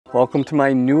Welcome to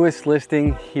my newest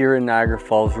listing here in Niagara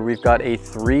Falls, where we've got a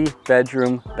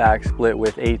 3-bedroom backsplit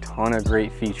with a ton of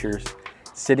great features,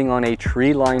 sitting on a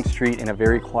tree-lined street in a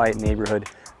very quiet neighborhood,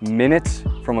 minutes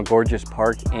from a gorgeous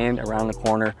park and around the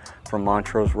corner from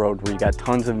Montrose Road, where you got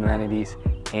tons of amenities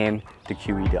and the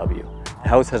QEW. The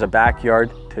house has a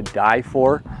backyard to die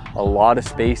for, a lot of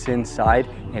space inside,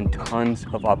 and tons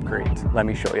of upgrades. Let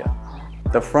me show you.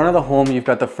 The front of the home, you've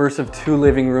got the first of 2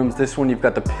 living rooms. This one, you've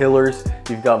got the pillars,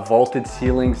 you've got vaulted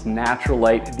ceilings, natural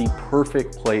light, the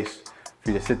perfect place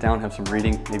for you to sit down, have some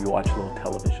reading, maybe watch a little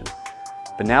television.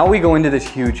 But now we go into this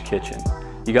huge kitchen.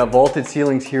 You got vaulted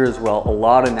ceilings here as well, a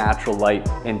lot of natural light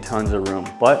and tons of room.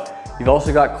 But you've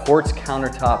also got quartz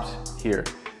countertops here.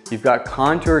 You've got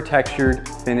contour textured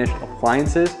finished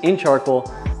appliances in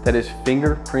charcoal that is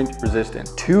fingerprint resistant.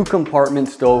 2-compartment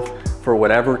stove for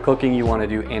whatever cooking you want to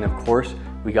do, and of course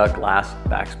we got glass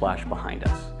backsplash behind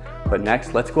us. But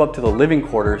next, let's go up to the living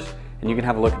quarters and you can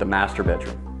have a look at the master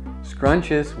bedroom.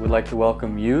 Scrunches would like to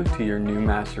welcome you to your new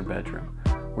master bedroom,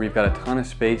 where you've got a ton of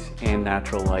space and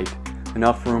natural light,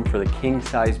 enough room for the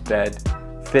king-size bed,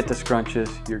 fit the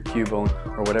scrunches, your cubone,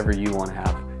 or whatever you want to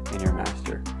have in your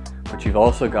master. But you've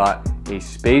also got a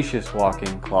spacious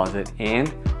walk-in closet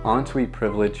and ensuite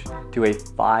privilege to a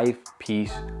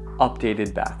 5-piece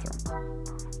updated bathroom.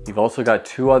 You've also got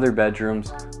 2 other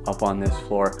bedrooms up on this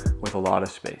floor with a lot of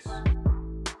space.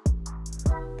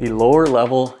 The lower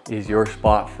level is your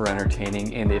spot for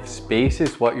entertaining, and if space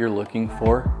is what you're looking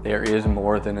for, there is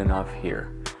more than enough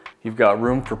here. You've got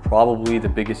room for probably the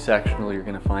biggest sectional you're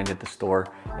gonna find at the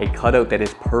store, a cutout that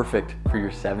is perfect for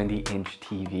your 70-inch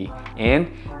TV,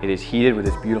 and it is heated with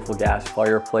this beautiful gas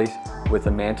fireplace with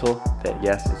a mantle that,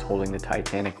 yes, is holding the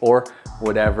Titanic or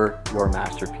whatever your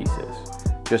masterpiece is.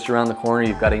 Just around the corner,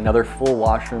 you've got another full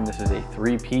washroom. This is a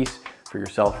 3-piece for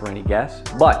yourself or any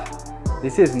guests, but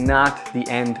this is not the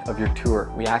end of your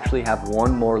tour. We actually have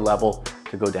 1 more level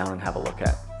to go down and have a look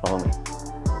at. Follow me.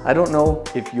 I don't know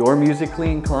if you're musically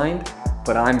inclined,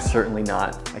 but I'm certainly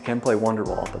not. I can play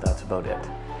Wonderwall, but that's about it.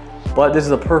 But this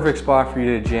is a perfect spot for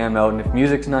you to jam out, and if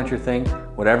music's not your thing,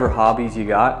 whatever hobbies you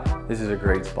got, this is a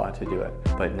great spot to do it.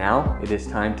 But now it is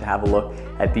time to have a look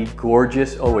at the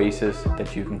gorgeous oasis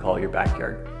that you can call your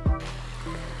backyard.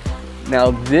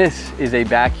 Now this is a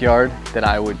backyard that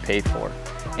I would pay for,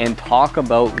 and talk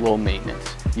about low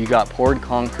maintenance. You got poured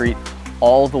concrete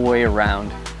all the way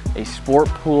around, a sport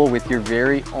pool with your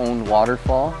very own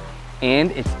waterfall,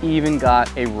 and it's even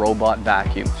got a robot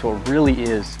vacuum, so it really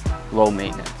is low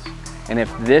maintenance. And if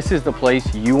this is the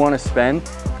place you want to spend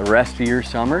the rest of your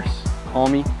summers, call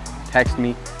me, text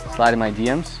me, slide in my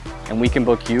DMs, and we can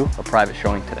book you a private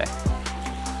showing today.